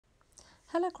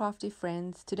Hello crafty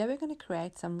friends, today we're going to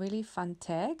create some really fun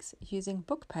tags using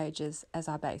book pages as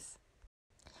our base.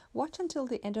 Watch until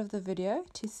the end of the video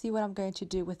to see what I'm going to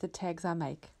do with the tags I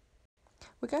make.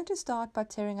 We're going to start by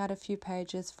tearing out a few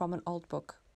pages from an old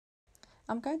book.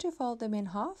 I'm going to fold them in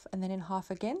half and then in half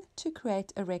again to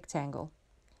create a rectangle.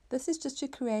 This is just to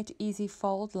create easy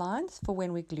fold lines for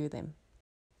when we glue them.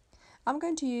 I'm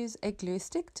going to use a glue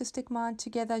stick to stick mine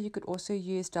together. You could also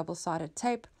use double-sided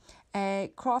tape.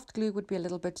 A craft glue would be a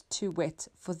little bit too wet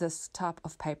for this type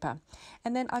of paper.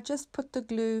 And then I just put the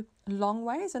glue long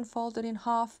ways and fold it in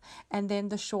half, and then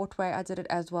the short way I did it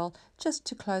as well, just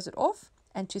to close it off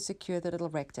and to secure the little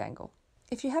rectangle.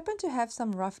 If you happen to have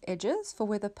some rough edges for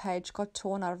where the page got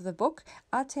torn out of the book,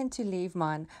 I tend to leave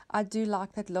mine. I do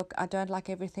like that look. I don't like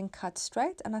everything cut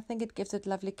straight, and I think it gives it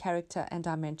lovely character and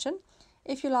dimension.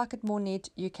 If you like it more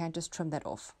neat, you can just trim that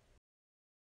off.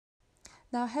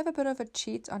 Now I have a bit of a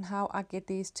cheat on how I get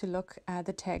these to look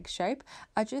the tag shape.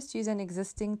 I just use an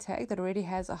existing tag that already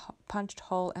has a punched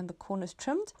hole and the corners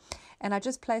trimmed, and I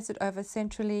just place it over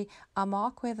centrally. I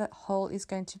mark where the hole is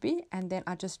going to be, and then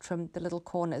I just trim the little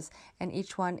corners, and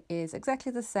each one is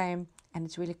exactly the same, and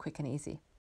it's really quick and easy.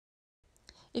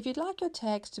 If you'd like your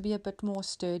tags to be a bit more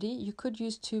sturdy, you could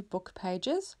use 2 book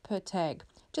pages per tag.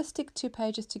 Just stick 2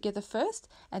 pages together first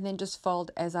and then just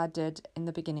fold as I did in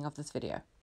the beginning of this video.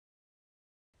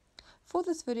 For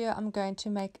this video, I'm going to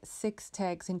make 6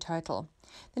 tags in total.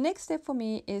 The next step for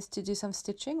me is to do some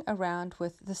stitching around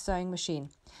with the sewing machine.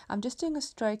 I'm just doing a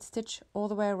straight stitch all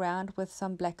the way around with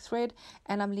some black thread,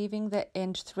 and I'm leaving the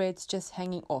end threads just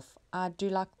hanging off. I do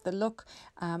like the look.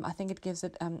 I think it gives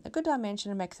it a good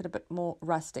dimension and makes it a bit more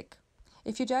rustic.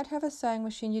 If you don't have a sewing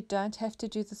machine, you don't have to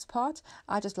do this part.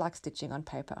 I just like stitching on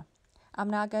paper. I'm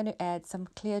now going to add some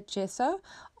clear gesso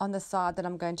on the side that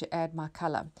I'm going to add my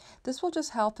color. This will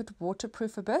just help it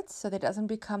waterproof a bit so that it doesn't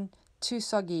become too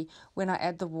soggy when I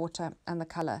add the water and the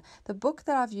color. The book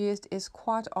that I've used is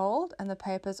quite old and the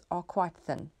papers are quite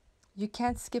thin. You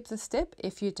can skip the step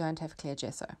if you don't have clear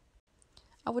gesso.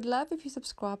 I would love if you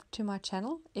subscribe to my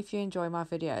channel if you enjoy my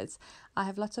videos. I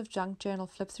have lots of junk journal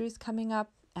flip-throughs coming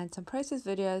up and some process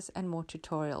videos and more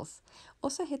tutorials.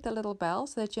 Also hit the little bell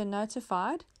so that you're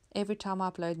notified every time I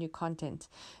upload new content.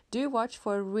 Do watch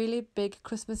for a really big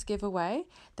Christmas giveaway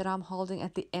that I'm holding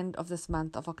at the end of this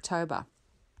month of October.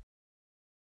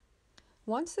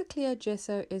 Once the clear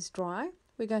gesso is dry,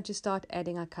 we're going to start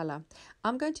adding our color.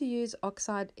 I'm going to use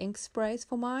Oxide ink sprays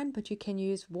for mine, but you can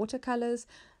use watercolors,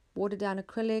 watered down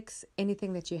acrylics,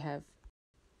 anything that you have.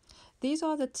 These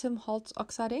are the Holtz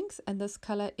Oxide inks, and this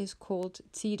color is called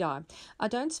Tea Dye. I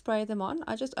don't spray them on,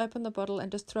 I just open the bottle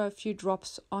and just throw a few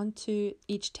drops onto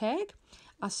each tag.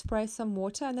 I spray some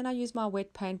water and then I use my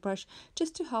wet paintbrush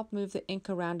just to help move the ink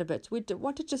around a bit. We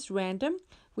want it just random,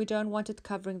 we don't want it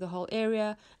covering the whole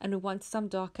area, and we want some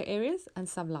darker areas and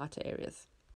some lighter areas.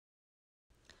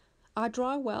 I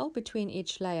dry well between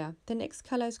each layer. The next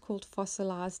color is called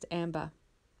Fossilized Amber.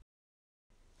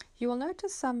 You will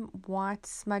notice some white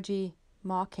smudgy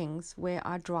markings where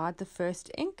I dried the first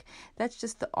ink. That's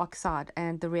just the oxide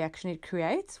and the reaction it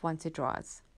creates once it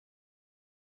dries.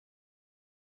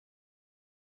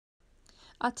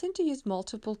 I tend to use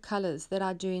multiple colors that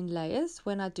I do in layers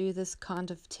when I do this kind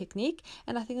of technique,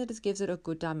 and I think that just gives it a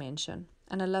good dimension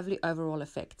and a lovely overall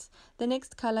effect. The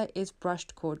next color is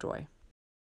brushed corduroy.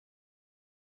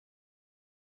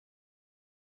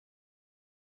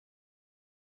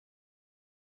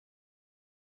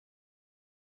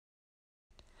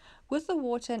 With the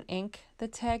water and ink, the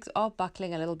tags are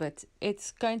buckling a little bit.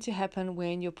 It's going to happen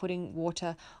when you're putting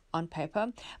water on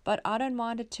paper, but I don't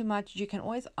mind it too much. You can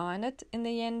always iron it in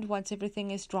the end once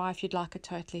everything is dry if you'd like it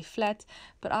totally flat,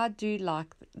 but I do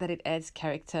like that it adds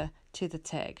character to the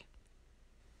tag.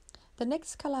 The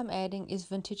next color I'm adding is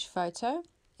Vintage Photo.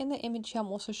 In the image here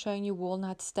I'm also showing you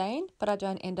Walnut Stain, but I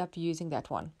don't end up using that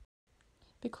one.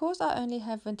 Because I only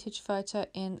have Vintage Photo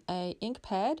in a ink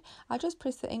pad, I just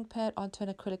press the ink pad onto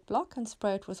an acrylic block and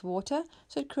spray it with water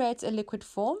so it creates a liquid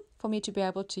form for me to be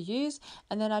able to use,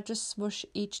 and then I just smush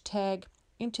each tag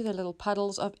into the little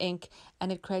puddles of ink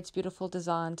and it creates beautiful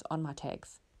designs on my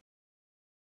tags.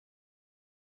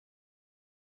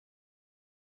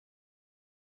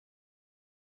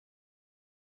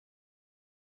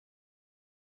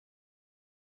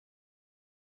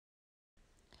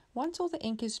 Once all the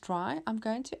ink is dry, I'm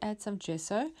going to add some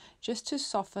gesso just to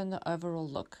soften the overall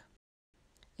look.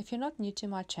 If you're not new to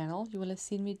my channel, you will have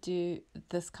seen me do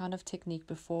this kind of technique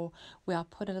before, where I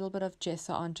put a little bit of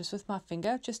gesso on just with my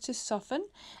finger just to soften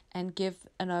and give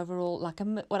an overall, like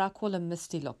what I call a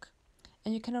misty look.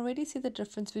 And you can already see the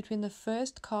difference between the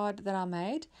first card that I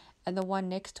made and the one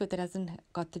next to it that hasn't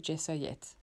got the gesso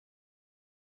yet.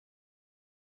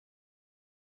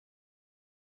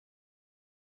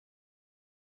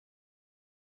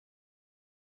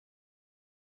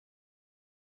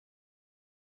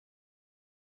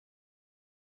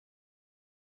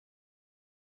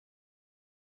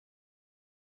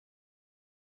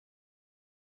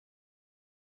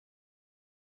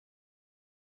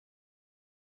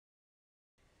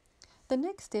 The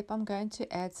next step, I'm going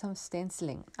to add some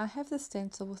stenciling. I have the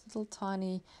stencil with little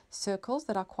tiny circles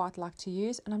that I quite like to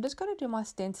use, and I'm just going to do my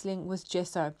stenciling with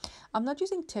gesso. I'm not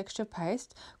using texture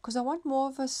paste because I want more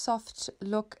of a soft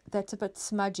look that's a bit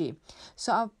smudgy.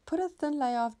 So I'll put a thin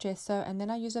layer of gesso and then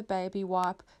I use a baby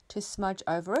wipe to smudge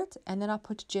over it, and then I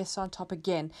put gesso on top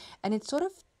again, and it sort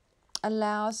of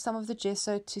allows some of the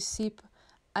gesso to seep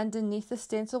underneath the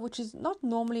stencil, which is not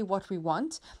normally what we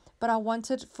want, but I want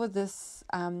it for this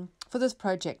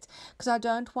project because I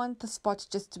don't want the spots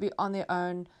just to be on their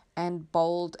own and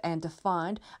bold and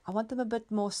defined. I want them a bit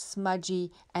more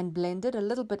smudgy and blended a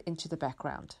little bit into the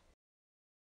background.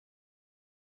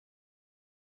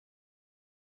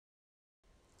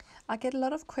 I get a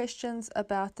lot of questions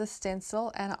about the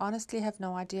stencil, and I honestly have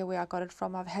no idea where I got it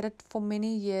from. I've had it for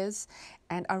many years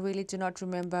and I really do not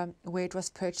remember where it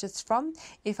was purchased from.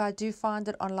 If I do find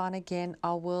it online again,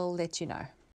 I will let you know.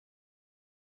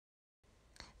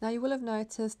 Now you will have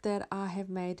noticed that I have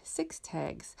made 6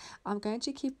 tags. I'm going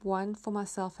to keep one for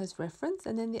myself as reference,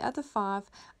 and then the other 5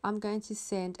 I'm going to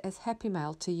send as happy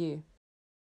mail to you.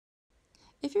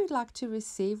 If you'd like to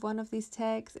receive one of these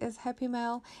tags as happy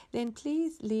mail, then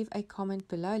please leave a comment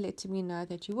below letting me know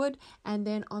that you would. And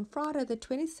then on Friday the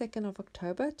 22nd of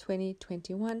October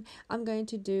 2021, I'm going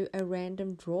to do a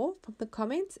random draw from the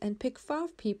comments and pick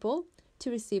 5 people to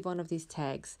receive one of these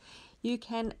tags. You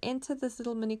can enter this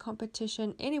little mini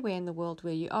competition anywhere in the world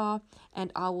where you are,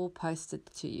 and I will post it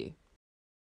to you.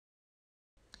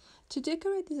 To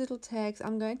decorate these little tags,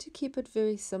 I'm going to keep it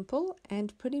very simple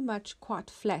and pretty much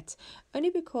quite flat, only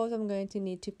because I'm going to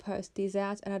need to post these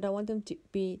out and I don't want them to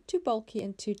be too bulky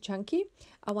and too chunky.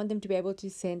 I want them to be able to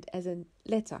send as a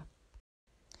letter.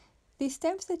 These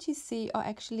stamps that you see are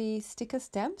actually sticker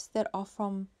stamps that are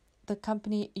from the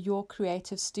company Your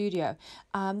Creative Studio.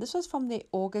 This was from their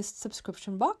August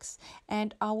subscription box,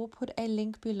 and I will put a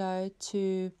link below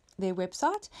to their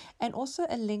website and also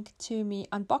a link to me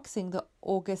unboxing the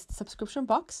August subscription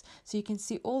box so you can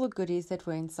see all the goodies that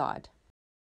were inside.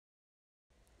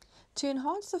 To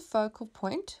enhance the focal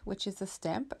point, which is the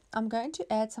stamp, I'm going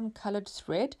to add some colored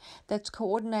thread that's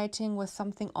coordinating with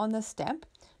something on the stamp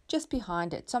just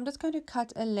behind it. So I'm just going to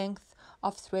cut a length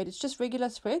of thread. It's just regular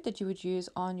thread that you would use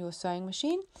on your sewing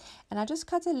machine, and I just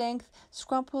cut a length,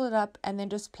 scrumple it up, and then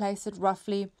just place it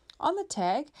roughly on the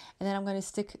tag, and then I'm going to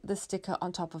stick the sticker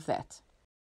on top of that.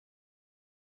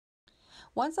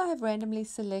 Once I have randomly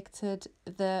selected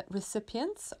the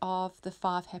recipients of the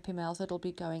 5 happy mails that will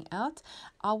be going out,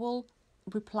 I will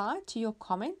reply to your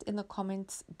comment in the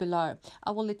comments below.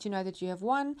 I will let you know that you have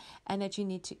won and that you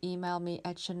need to email me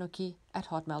at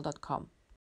shanouki@hotmail.com.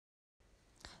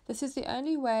 This is the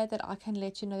only way that I can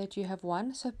let you know that you have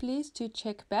won, so please do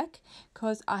check back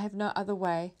because I have no other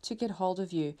way to get hold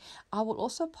of you. I will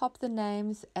also pop the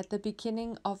names at the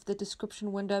beginning of the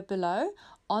description window below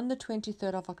on the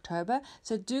 23rd of October,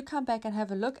 so do come back and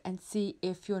have a look and see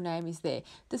if your name is there.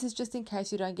 This is just in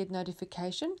case you don't get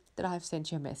notification that I have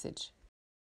sent you a message.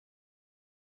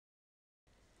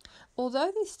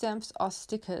 Although these stamps are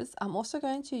stickers, I'm also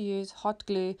going to use hot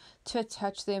glue to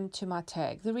attach them to my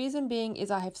tag. The reason being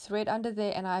is I have thread under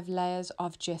there and I have layers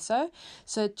of gesso,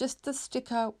 so just the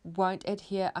sticker won't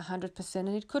adhere 100%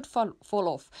 and it could fall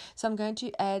off. So I'm going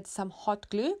to add some hot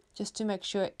glue just to make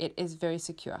sure it is very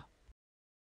secure.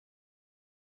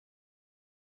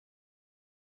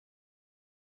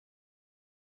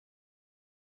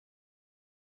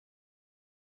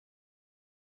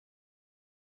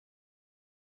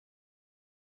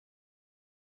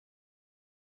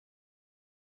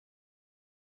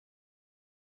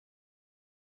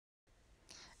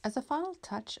 As a final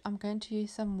touch, I'm going to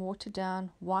use some watered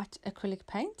down white acrylic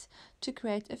paint to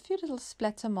create a few little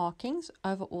splatter markings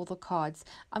over all the cards.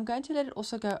 I'm going to let it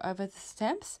also go over the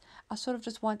stamps. I sort of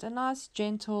just want a nice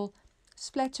gentle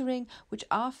splattering, which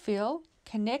I feel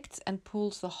connects and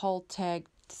pulls the whole tag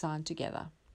design together.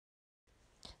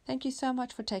 Thank you so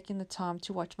much for taking the time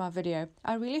to watch my video.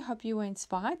 I really hope you were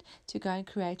inspired to go and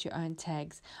create your own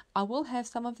tags. I will have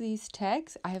some of these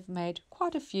tags, I have made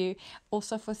quite a few,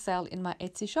 also for sale in my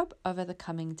Etsy shop over the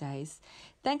coming days.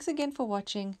 Thanks again for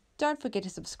watching. Don't forget to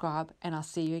subscribe and I'll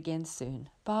see you again soon.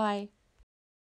 Bye.